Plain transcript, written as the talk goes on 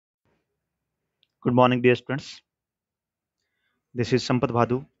Good morning, dear students. This is Sampat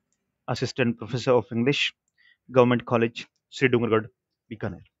Bhadu, Assistant Professor of English, Government College, Dungargarh,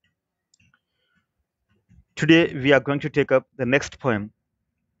 Bikaner. Today, we are going to take up the next poem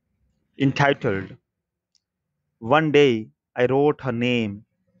entitled One Day I Wrote Her Name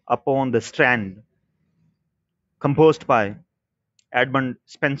Upon the Strand, composed by Edmund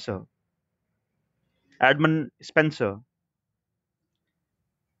Spenser. Edmund Spenser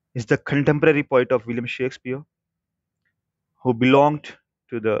is the contemporary poet of William Shakespeare who belonged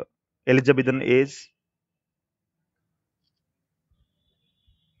to the Elizabethan age.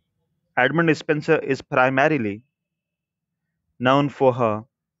 Edmund Spenser is primarily known for her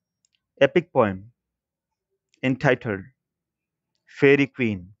epic poem entitled Fairy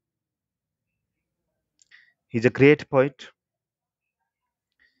Queen. He's a great poet.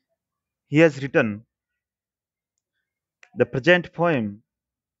 He has written the present poem,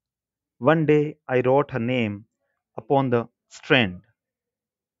 One Day I Wrote Her Name Upon the Strand.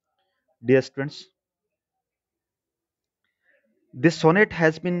 Dear students, this sonnet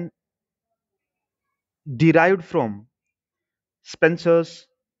has been derived from Spenser's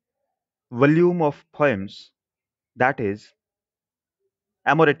volume of poems, that is,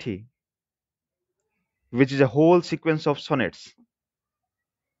 Amoreti, which is a whole sequence of sonnets.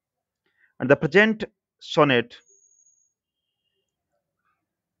 And the present sonnet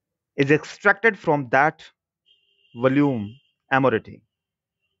is extracted from that volume, Amoreti.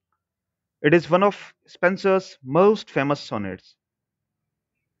 It is one of Spenser's most famous sonnets.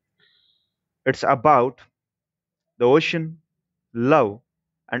 It's about the ocean, love,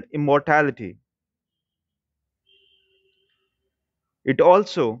 and immortality. It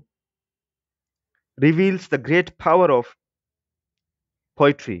also reveals the great power of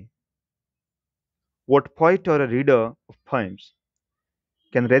poetry. What poet or a reader of poems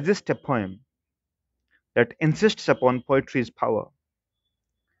can resist a poem that insists upon poetry's power?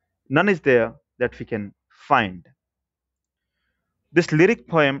 None is there that we can find. This lyric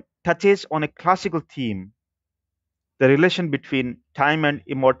poem touches on a classical theme, the relation between time and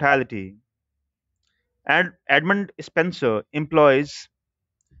immortality. And Edmund Spenser employs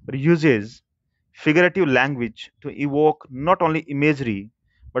or uses figurative language to evoke not only imagery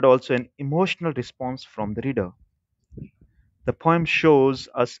but also an emotional response from the reader. The poem shows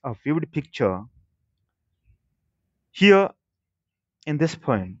us a vivid picture. Here in this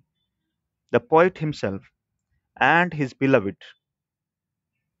poem, the poet himself and his beloved,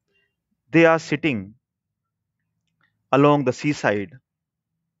 they are sitting along the seaside.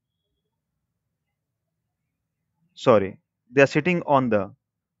 Sorry, they are sitting on the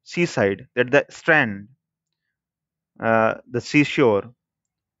seaside, at the strand, the seashore.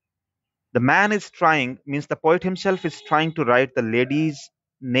 The man is trying, means the poet himself is trying to write the lady's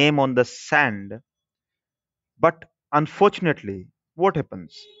name on the sand. But unfortunately, what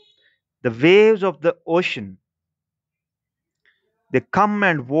happens? The waves of the ocean, they come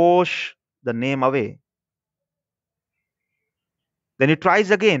and wash the name away. Then he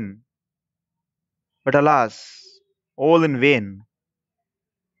tries again, but alas, all in vain.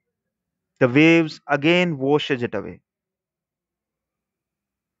 The waves again washes it away.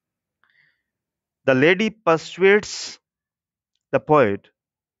 The lady persuades the poet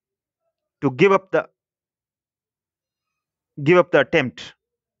to give up the attempt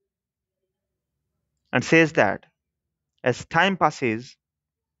and says that as time passes,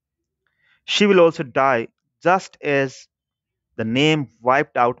 she will also die just as the name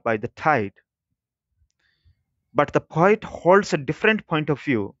wiped out by the tide. But the poet holds a different point of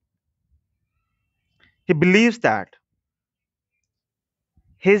view. He believes that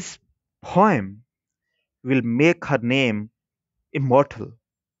his poem will make her name immortal.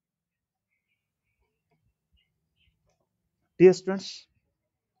 Dear students,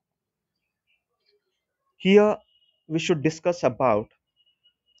 here we should discuss about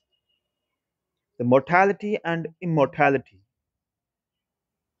the mortality and immortality.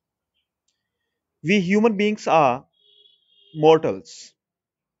 We human beings are mortals.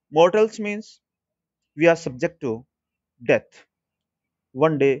 Mortals means we are subject to death.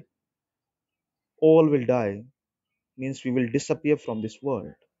 One day all will die, means we will disappear from this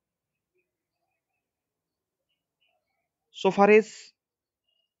world. So far as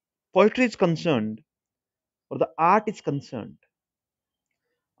poetry is concerned, or the art is concerned,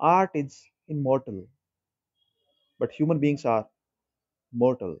 art is immortal, but human beings are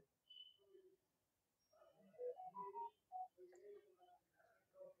mortal.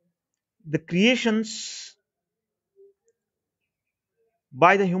 The creations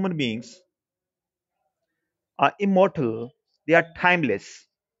by the human beings are immortal, they are timeless,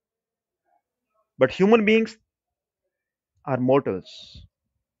 But human beings are mortals.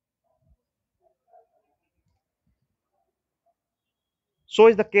 So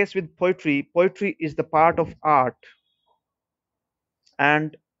is the case with poetry. Poetry is the part of art,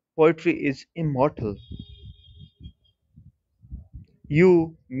 and poetry is immortal.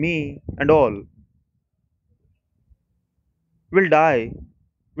 You, me, and all will die,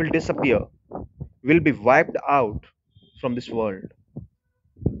 will disappear, will be wiped out from this world.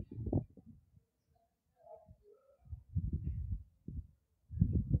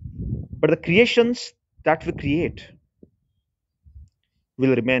 But the creations that we create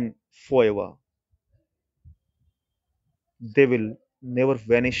will remain forever. They will never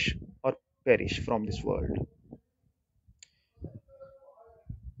vanish or perish from this world.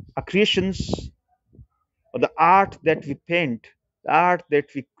 Our creations, or the art that we paint, the art that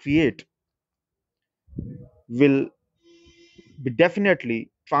we create, will be definitely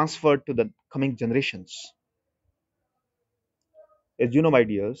transferred to the coming generations. As you know, my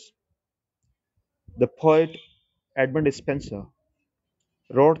dears, the poet Edmund Spenser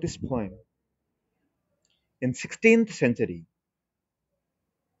wrote this poem in 16th century,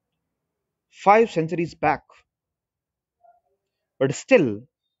 5 centuries back, but still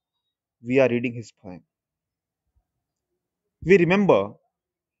we are reading his poem. We remember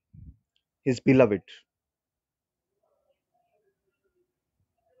his beloved.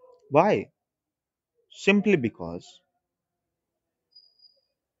 Why? Simply because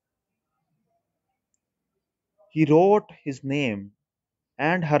he wrote his name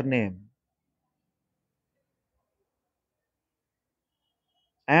and her name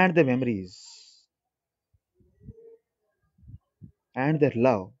and the memories and their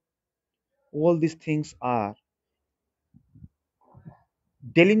love. All these things are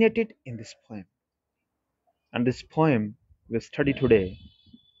delineated in this poem. And this poem we study today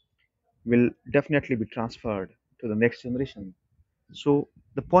will definitely be transferred to the next generation. So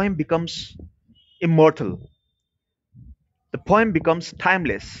the poem becomes immortal, the poem becomes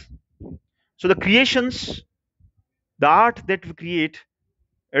timeless. So the creations, the art that we create,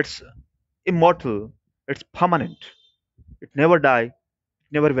 it's immortal, it's permanent, it never dies,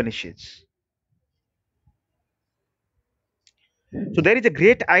 it never vanishes. So there is a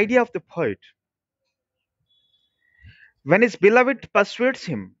great idea of the poet. When his beloved persuades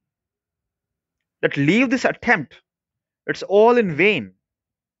him that leave this attempt, it's all in vain.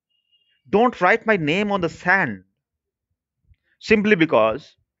 Don't write my name on the sand simply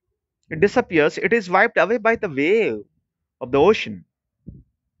because it disappears, it is wiped away by the wave of the ocean.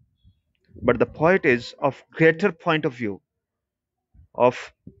 But the poet is of greater point of view,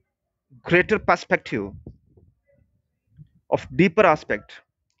 of greater perspective, of deeper aspect.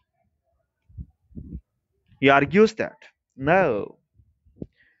 He argues that no,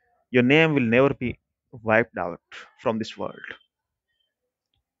 your name will never be wiped out from this world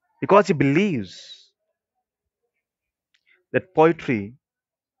because he believes that poetry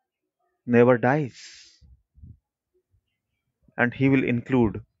never dies and he will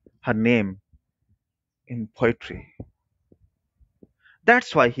include her name in poetry.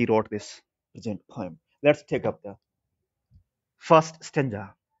 That's why he wrote this present poem. Let's take up the first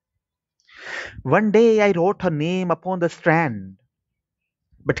stanza. One day I wrote her name upon the strand,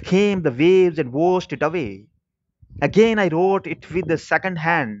 but came the waves and washed it away. Again I wrote it with the second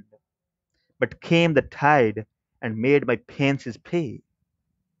hand, but came the tide and made my pences pay.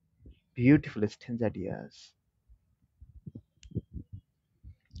 Beautiful stanza, dears.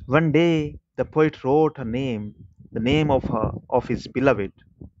 One day the poet wrote her name, the name of his beloved,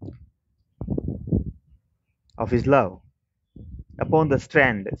 of his love, upon the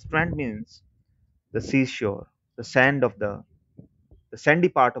strand. Strand means the seashore, the sand of the sandy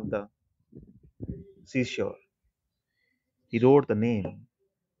part of the seashore. He wrote the name,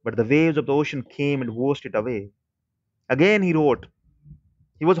 but the waves of the ocean came and washed it away. Again he wrote.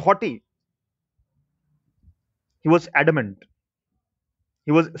 He was haughty, he was adamant,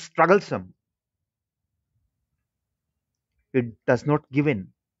 he was strugglesome. He does not give in.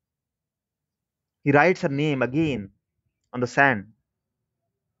 He writes her name again on the sand,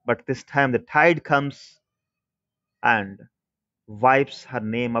 but this time the tide comes and wipes her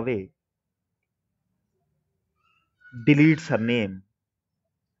name away, deletes her name.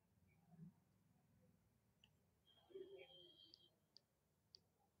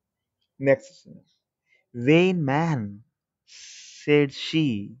 Next. Vain man, said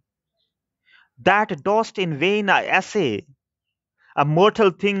she, that dost in vain I essay, a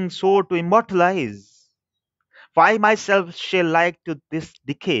mortal thing so to immortalize. Why myself shall like to this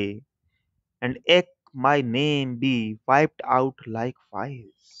decay, and eke my name be wiped out like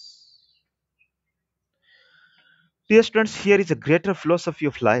fires. Dear students, here is a greater philosophy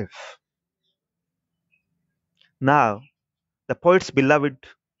of life. Now, the poet's beloved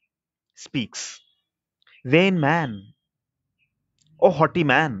speaks. Vain man, O haughty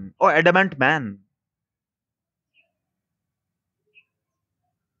man, O adamant man,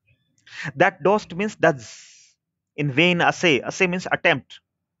 that dost means does. In vain assay, assay means attempt.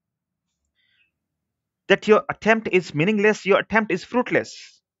 That your attempt is meaningless, your attempt is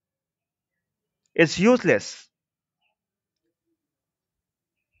fruitless, it's useless.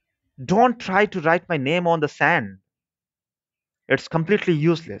 Don't try to write my name on the sand. It's completely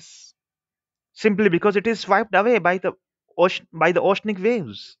useless. Simply because it is wiped away by the oceanic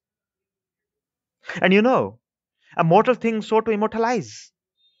waves. And a mortal thing so to immortalize.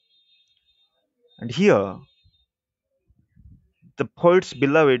 And here, the poet's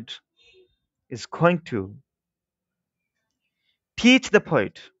beloved is going to teach the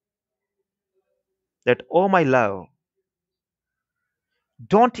poet that, oh my love,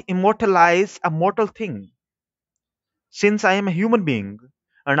 don't immortalize a mortal thing. Since I am a human being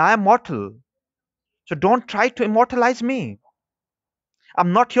and I am mortal, so don't try to immortalize me.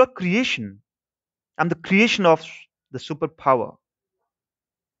 I'm not your creation. I'm the creation of the superpower.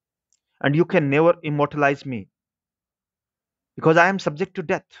 And you can never immortalize me because I am subject to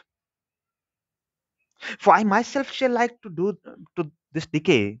death. For I myself shall like to do to this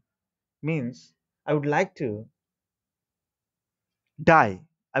decay means I would like to die.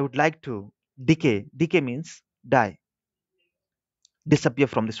 I would like to decay. Decay means die, disappear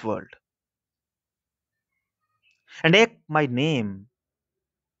from this world. And my name,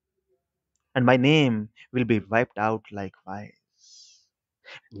 and my name will be wiped out likewise.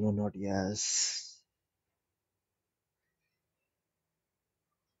 No, not yes.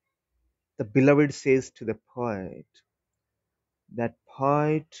 The beloved says to the poet, that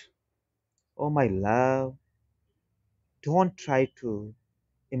poet, oh my love, don't try to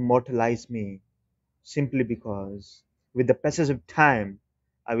immortalize me simply because with the passage of time,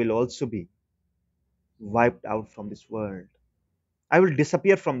 I will also be wiped out from this world. I will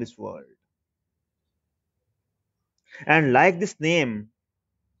disappear from this world. And like this name,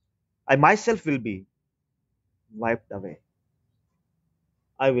 I myself will be wiped away.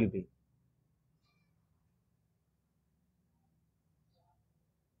 I will be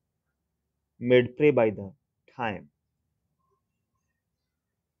made prey by the time.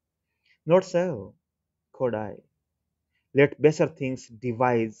 Not so, could I. Let baser things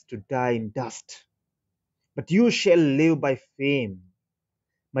devise to die in dust. But you shall live by fame.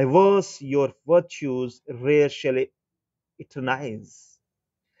 My verse, your virtues rare shall eternize.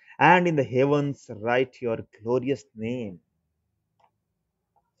 And in the heavens write your glorious name.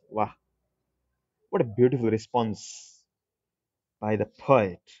 Wow, what a beautiful response by the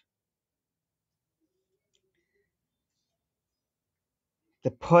poet.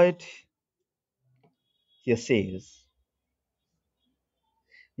 The poet here says,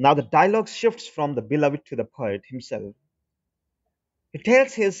 now the dialogue shifts from the beloved to the poet himself. He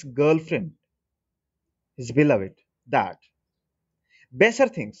tells his girlfriend, his beloved, that baser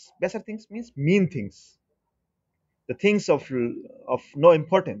things means mean things, the things of no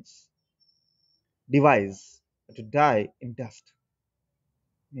importance, devise to die in dust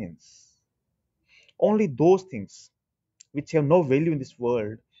means only those things which have no value in this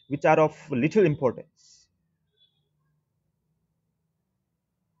world, which are of little importance,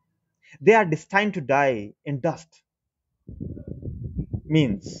 they are destined to die in dust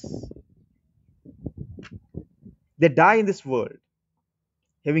means they die in this world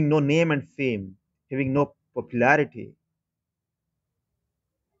having no name and fame, having no popularity.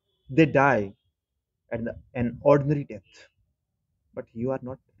 They die an ordinary death. But you are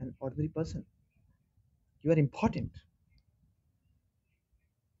not an ordinary person. You are important.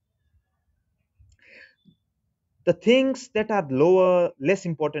 The things that are lower, less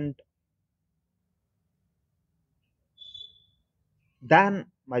important than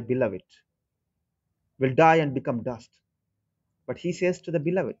my beloved will die and become dust. But he says to the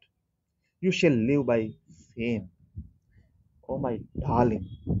beloved, you shall live by fame. Oh, my darling,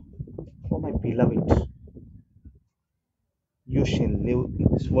 oh, my beloved, you shall live in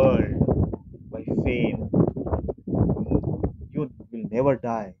this world by fame. You will never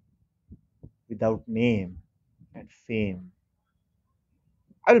die without name and fame.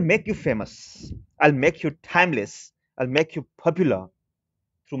 I will make you famous. I'll make you timeless. I'll make you popular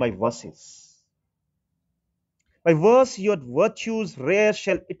through my verses. My verse, your virtues rare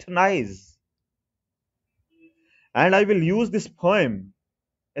shall eternize. And I will use this poem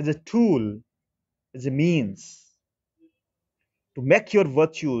as a tool, as a means to make your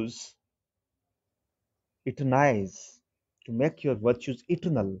virtues eternize, to make your virtues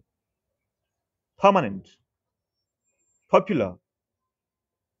eternal, permanent, popular.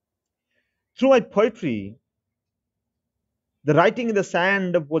 Through my poetry, the writing in the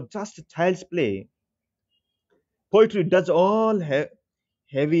sand was just a child's play. Poetry does all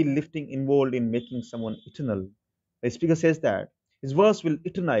heavy lifting involved in making someone eternal. The speaker says that his verse will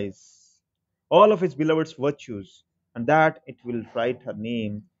eternize all of his beloved's virtues, and that it will write her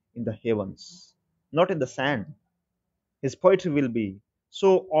name in the heavens, not in the sand. His poetry will be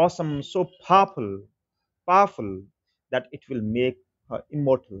so awesome, so powerful that it will make her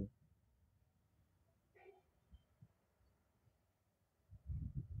immortal.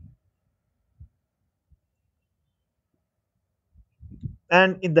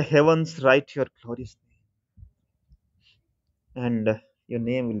 And in the heavens, write your glorious name, and your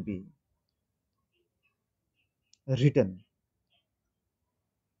name will be written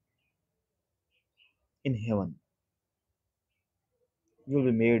in heaven. You will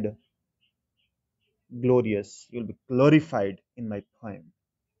be made glorious. You will be glorified in my poem.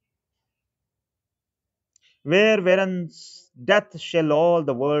 Wherein death shall all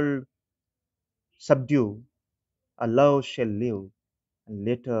the world subdue, a love shall live, and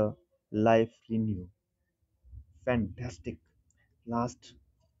later life renew. Fantastic. Last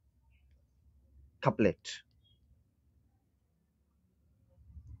couplet.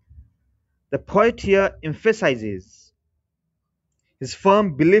 The poet here emphasizes his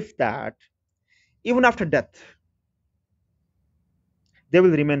firm belief that even after death, they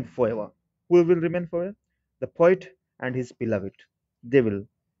will remain forever. Who will remain forever? The poet and his beloved. They will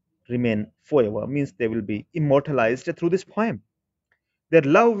remain forever, means they will be immortalized through this poem. Their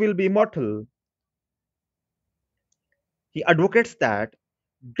love will be immortal. He advocates that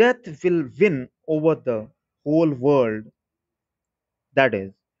death will win over the whole world. That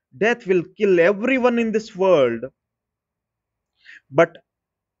is, death will kill everyone in this world, but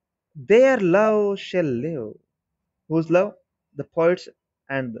their love shall live. Whose love? The poet's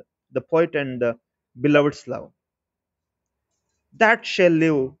and the poet and the beloved's love. That shall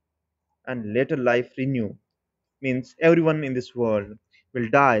live and later life renew. Means everyone in this world will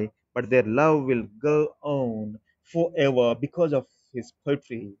die, but their love will go on forever because of his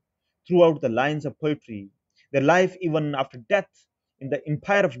poetry. Throughout the lines of poetry, their life, even after death in the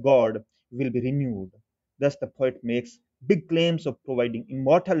empire of God, will be renewed. Thus, the poet makes big claims of providing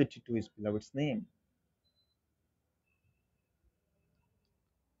immortality to his beloved's name.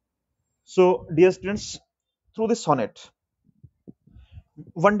 So, dear students, through this sonnet,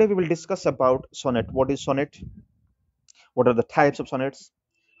 one day we will discuss about sonnet. What is sonnet? What are the types of sonnets?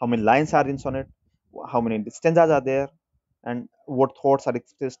 How many lines are in sonnet? How many stanzas are there? And what thoughts are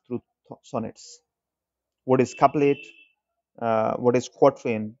expressed through sonnets? What is couplet? What is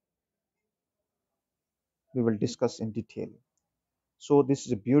quatrain? We will discuss in detail. So this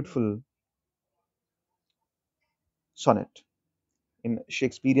is a beautiful sonnet in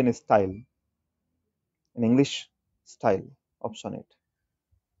Shakespearean style, in English style of sonnet.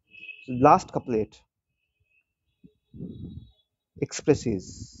 So last couplet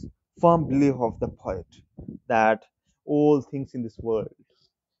expresses firm belief of the poet that all things in this world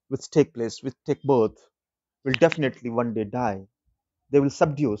which take place, which take birth, will definitely one day die. They will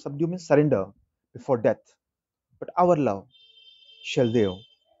subdue. Subdue means surrender before death. But our love shall live.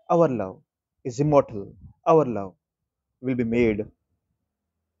 Our love is immortal. Our love will be made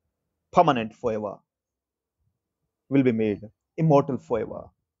permanent forever, will be made immortal forever.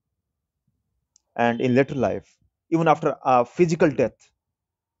 And in later life, even after our physical death,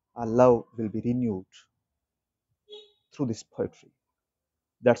 our love will be renewed through this poetry.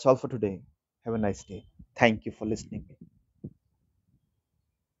 That's all for today. Have a nice day. Thank you for listening.